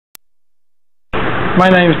My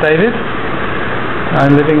name's David.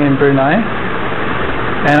 I'm living in Brunei,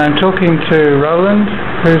 and I'm talking to Roland,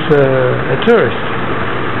 who's a tourist.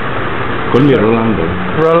 Call me Roland'o.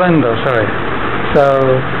 Roland'o, sorry. So,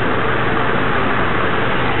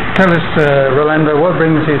 tell us, Roland'o, what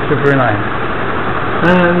brings you to Brunei?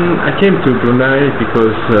 I came to Brunei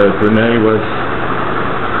because Brunei was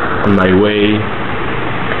on my way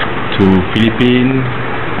to Philippines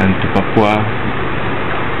and to Papua.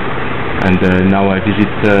 And now I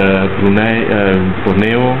visit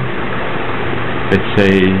Borneo. Let's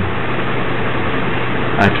say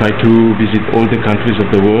I try to visit all the countries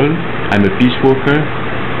of the world. I'm a peace worker.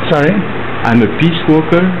 Sorry? I'm a peace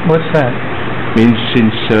worker. What's that? Means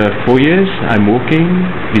since 4 years I'm working,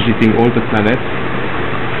 visiting all the planet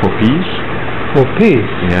for peace. For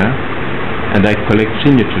peace? Yeah. And I collect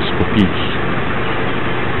signatures for peace.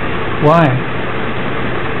 Why?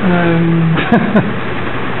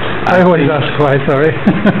 I always ask why, sorry.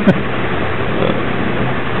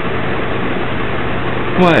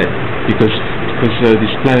 Why? Because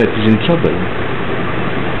this planet is in trouble.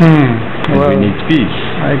 And well, we need peace.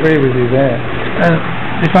 I agree with you there.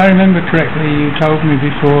 If I remember correctly, you told me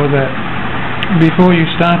before that before you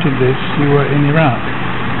started this, you were in Iraq.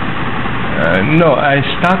 No, I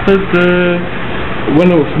started...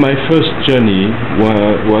 one of my first journey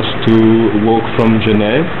was to walk from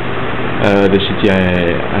Geneva, the city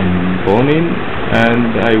I'm born in,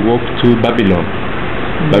 and I walked to Babylon.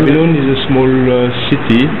 Babylon is a small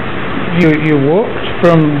city. You walked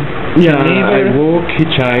from Geneva? Geneva? I walk,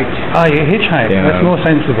 hitchhike. Ah, you hitchhike. Yeah. That's more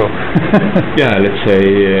sensible. Yeah, let's say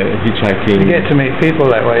hitchhiking. You get to meet people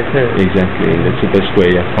that way too. Exactly. That's the best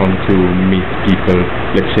way I found to meet people.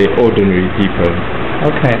 Let's say ordinary people.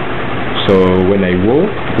 Okay. So when I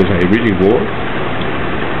walk, because I really walk,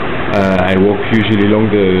 I walk usually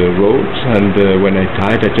along the roads, and when I'm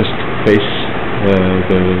tired, I just face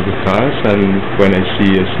the cars, and when I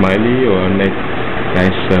see a smiley or a nice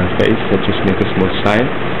face, I just make a small sign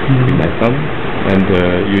with my thumb, and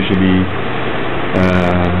usually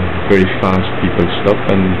very fast people stop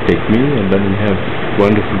and take me, and then we have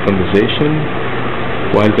wonderful conversation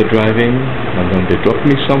while they're driving, and then they drop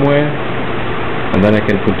me somewhere, and then I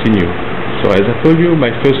can continue. So as I told you, my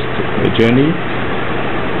first journey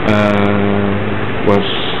was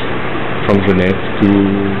from Geneva to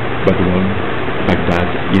Babylon, Baghdad,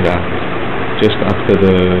 Iraq, just after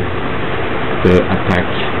the attack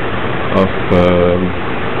of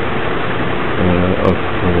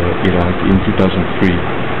Iraq in 2003.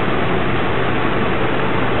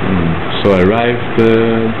 So I arrived.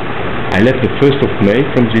 I left the 1st of May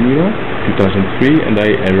from Geneva, 2003, and I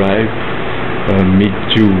arrived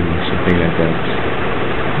mid-June, something like that.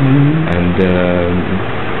 And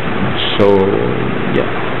so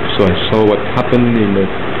I saw what happened in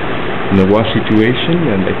a war situation,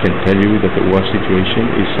 and I can tell you that the war situation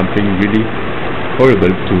is something really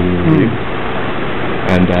horrible to live,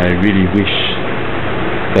 and I really wish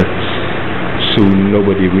that soon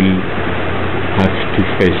nobody will have to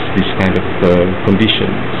face this kind of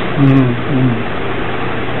conditions.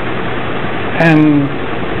 And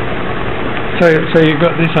so you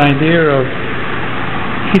got this idea of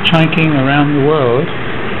hitchhiking around the world,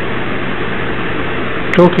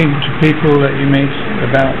 talking to people that you meet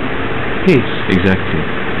about peace. Exactly.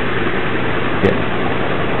 Yeah.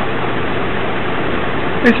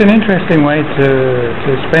 It's an interesting way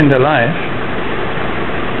to spend a life.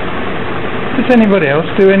 Does anybody else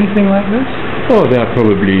do anything like this? Oh, there are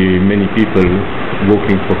probably many people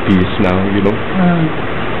working for peace now, you know.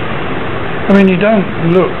 I mean, you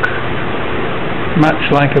don't look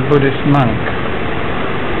much like a Buddhist monk.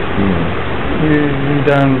 You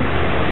don't